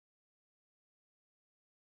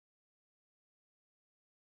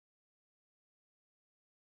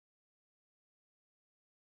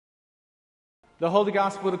The Holy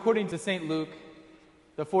Gospel according to St. Luke,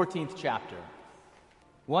 the 14th chapter.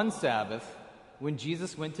 One Sabbath, when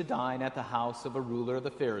Jesus went to dine at the house of a ruler of the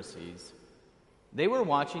Pharisees, they were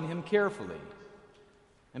watching him carefully.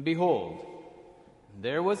 And behold,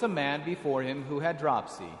 there was a man before him who had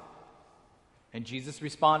dropsy. And Jesus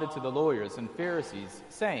responded to the lawyers and Pharisees,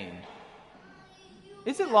 saying,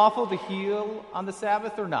 "Is it lawful to heal on the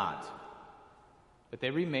Sabbath or not?" But they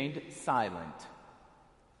remained silent.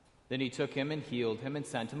 Then he took him and healed him and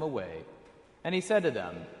sent him away. And he said to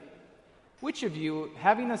them, "Which of you,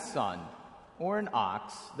 having a son or an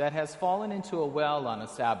ox that has fallen into a well on a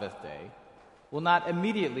Sabbath day, will not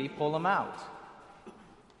immediately pull him out?"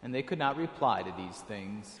 And they could not reply to these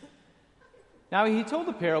things. Now he told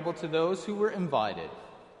a parable to those who were invited,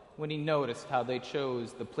 when he noticed how they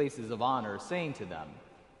chose the places of honor, saying to them,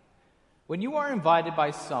 "When you are invited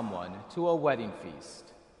by someone to a wedding feast,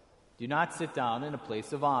 do not sit down in a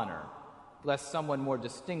place of honor, lest someone more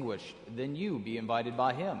distinguished than you be invited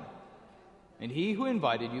by him. And he who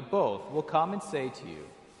invited you both will come and say to you,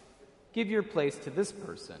 'Give your place to this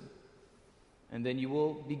person.' And then you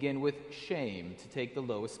will begin with shame to take the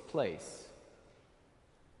lowest place.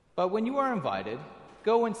 But when you are invited,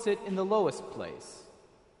 go and sit in the lowest place,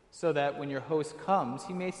 so that when your host comes,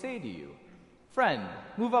 he may say to you, 'Friend,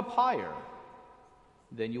 move up higher.'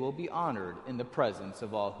 Then you will be honored in the presence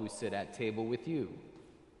of all who sit at table with you.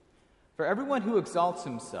 For everyone who exalts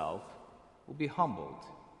himself will be humbled,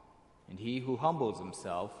 and he who humbles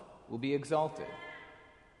himself will be exalted."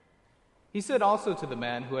 He said also to the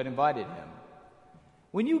man who had invited him,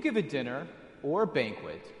 "When you give a dinner or a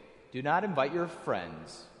banquet, do not invite your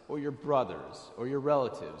friends or your brothers or your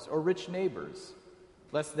relatives or rich neighbors,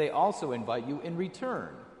 lest they also invite you in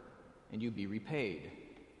return, and you be repaid.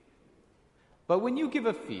 But when you give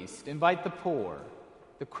a feast, invite the poor,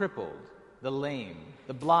 the crippled, the lame,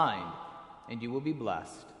 the blind, and you will be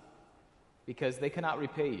blessed, because they cannot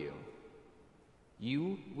repay you.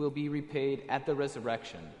 You will be repaid at the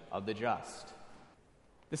resurrection of the just."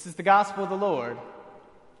 This is the gospel of the Lord.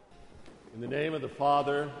 In the name of the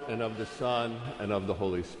Father, and of the Son, and of the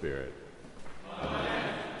Holy Spirit.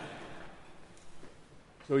 Amen.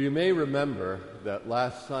 So you may remember that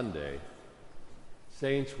last Sunday,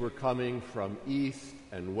 saints were coming from east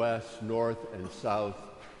and west, north and south,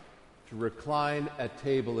 to recline at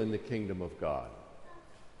table in the kingdom of God.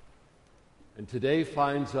 And today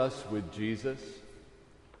finds us with Jesus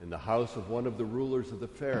in the house of one of the rulers of the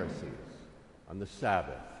Pharisees on the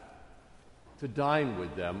Sabbath, to dine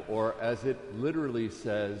with them, or as it literally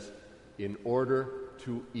says, in order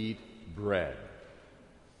to eat bread.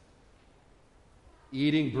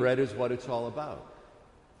 Eating bread is what it's all about.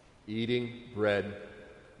 Eating bread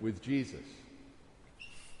with Jesus.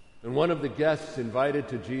 And one of the guests invited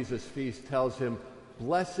to Jesus' feast tells him,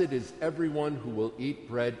 "Blessed is everyone who will eat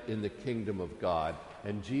bread in the kingdom of God."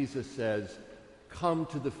 And Jesus says, "Come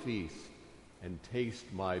to the feast and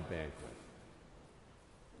taste my banquet."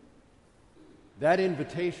 That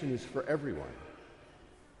invitation is for everyone,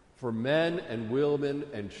 for men and women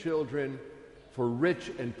and children, for rich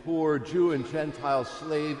and poor, Jew and Gentile,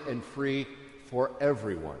 slave and free, for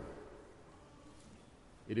everyone.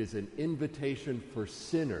 It is an invitation for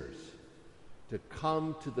sinners to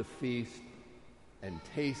come to the feast and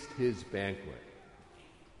taste his banquet.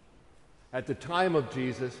 At the time of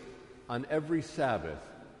Jesus, on every Sabbath,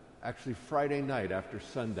 actually Friday night after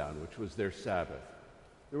sundown, which was their Sabbath,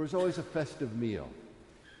 there was always a festive meal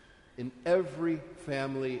in every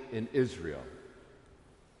family in Israel.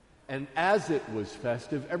 And as it was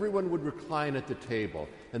festive, everyone would recline at the table,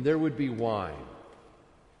 and there would be wine.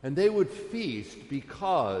 And they would feast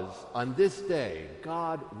because on this day,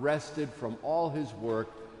 God rested from all his work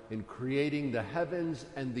in creating the heavens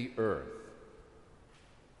and the earth.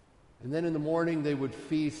 And then in the morning, they would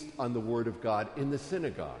feast on the Word of God in the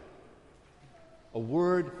synagogue. A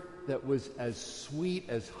word that was as sweet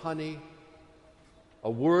as honey, a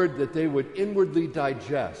word that they would inwardly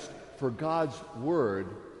digest, for God's Word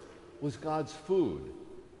was God's food,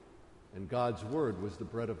 and God's Word was the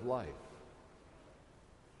bread of life.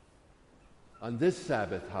 On this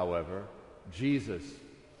Sabbath, however, Jesus,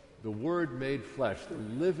 the Word made flesh, the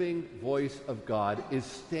living voice of God, is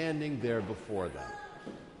standing there before them.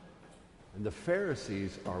 And the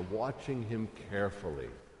Pharisees are watching him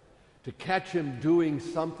carefully to catch him doing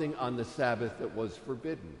something on the Sabbath that was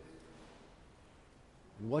forbidden.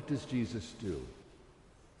 And what does Jesus do?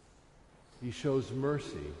 He shows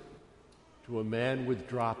mercy to a man with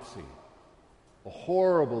dropsy, a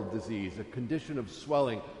horrible disease, a condition of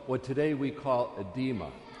swelling, what today we call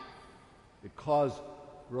edema. It caused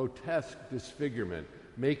grotesque disfigurement,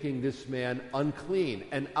 making this man unclean,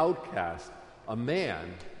 an outcast, a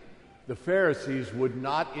man, the Pharisees would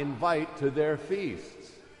not invite to their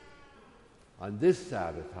feasts. On this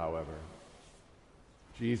Sabbath, however,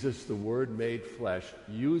 Jesus, the Word made flesh,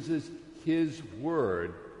 uses his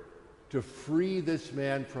word to free this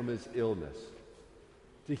man from his illness,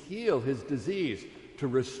 to heal his disease, to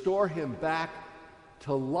restore him back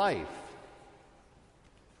to life.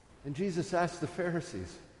 And Jesus asked the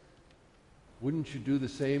Pharisees, wouldn't you do the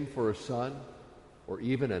same for a son or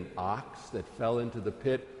even an ox that fell into the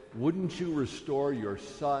pit? Wouldn't you restore your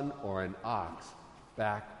son or an ox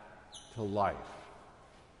back to life?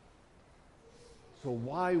 So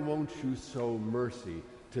why won't you show mercy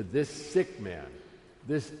to this sick man,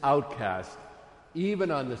 this outcast,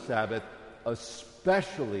 even on the Sabbath,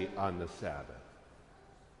 especially on the Sabbath?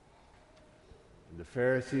 And the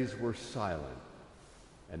Pharisees were silent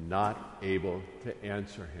and not able to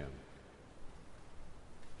answer him.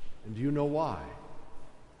 And do you know why?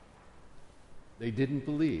 They didn't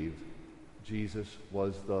believe Jesus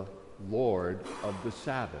was the Lord of the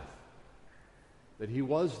Sabbath, that he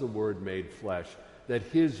was the Word made flesh, that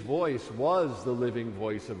his voice was the living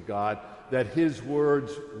voice of God, that his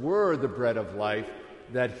words were the bread of life,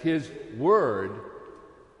 that his word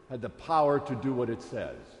had the power to do what it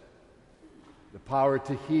says, the power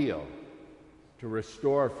to heal, to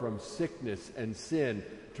restore from sickness and sin,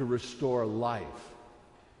 to restore life,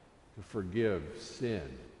 to forgive sin.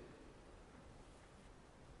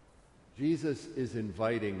 Jesus is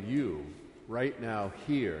inviting you right now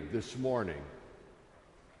here this morning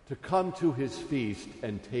to come to his feast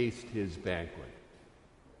and taste his banquet.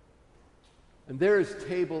 And there is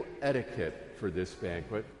table etiquette for this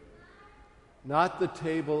banquet, not the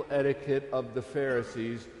table etiquette of the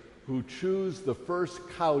Pharisees who choose the first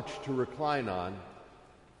couch to recline on.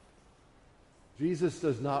 Jesus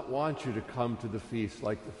does not want you to come to the feast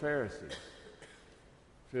like the Pharisees,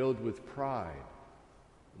 filled with pride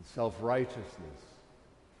and self-righteousness,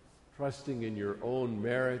 trusting in your own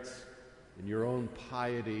merits, in your own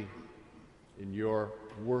piety, in your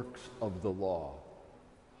works of the law.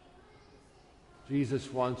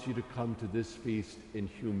 Jesus wants you to come to this feast in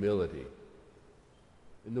humility,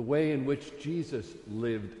 in the way in which Jesus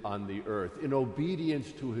lived on the earth, in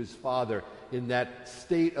obedience to his Father, in that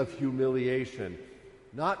state of humiliation,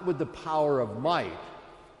 not with the power of might,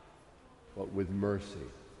 but with mercy,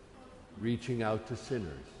 reaching out to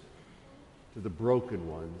sinners, to the broken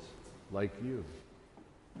ones like you.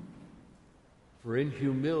 For in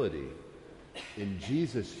humility, in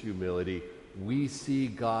Jesus' humility, we see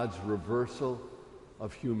God's reversal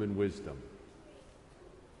of human wisdom.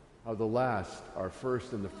 How the last are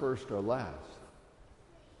first and the first are last.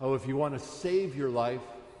 How if you want to save your life,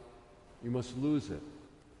 you must lose it.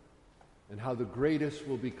 And how the greatest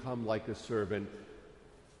will become like a servant,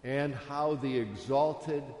 and how the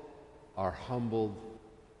exalted are humbled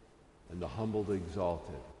and the humbled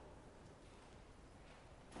exalted.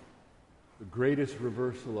 The greatest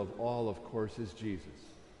reversal of all, of course, is Jesus,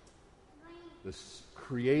 the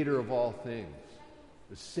creator of all things,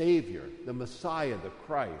 the Savior, the Messiah, the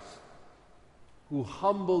Christ, who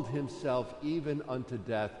humbled himself even unto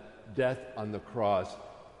death, death on the cross,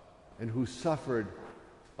 and who suffered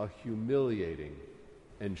a humiliating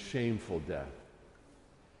and shameful death,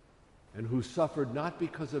 and who suffered not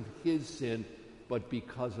because of his sin, but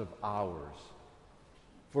because of ours.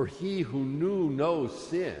 For he who knew no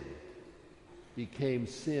sin became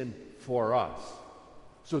sin for us,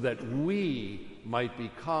 so that we might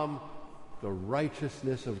become the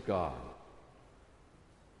righteousness of God.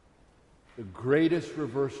 The greatest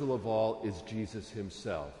reversal of all is Jesus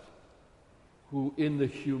himself, who in the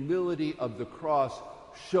humility of the cross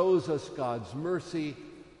shows us God's mercy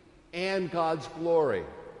and God's glory,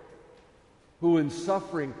 who in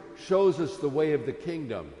suffering shows us the way of the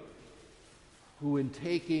kingdom, who in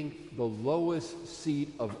taking the lowest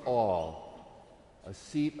seat of all, a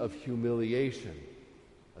seat of humiliation,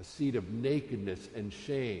 a seat of nakedness and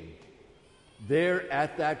shame, there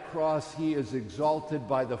at that cross he is exalted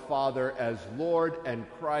by the Father as Lord and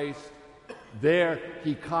Christ. There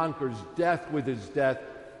he conquers death with his death.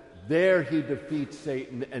 There he defeats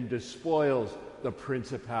Satan and despoils the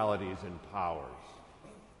principalities and powers.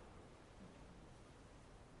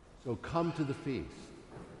 So come to the feast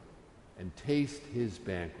and taste his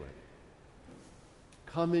banquet.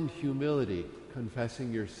 Come in humility,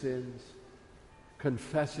 confessing your sins,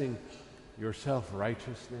 confessing your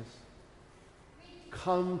self-righteousness.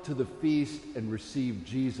 Come to the feast and receive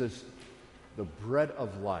Jesus, the bread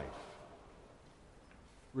of life.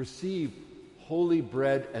 Receive holy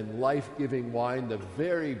bread and life-giving wine, the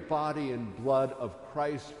very body and blood of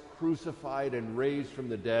Christ crucified and raised from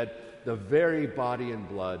the dead, the very body and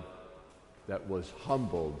blood that was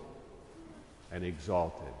humbled and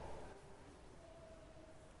exalted.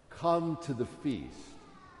 Come to the feast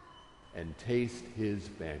and taste his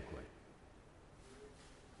banquet.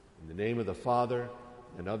 In the name of the Father,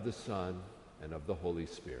 and of the Son, and of the Holy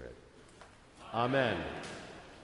Spirit. Amen.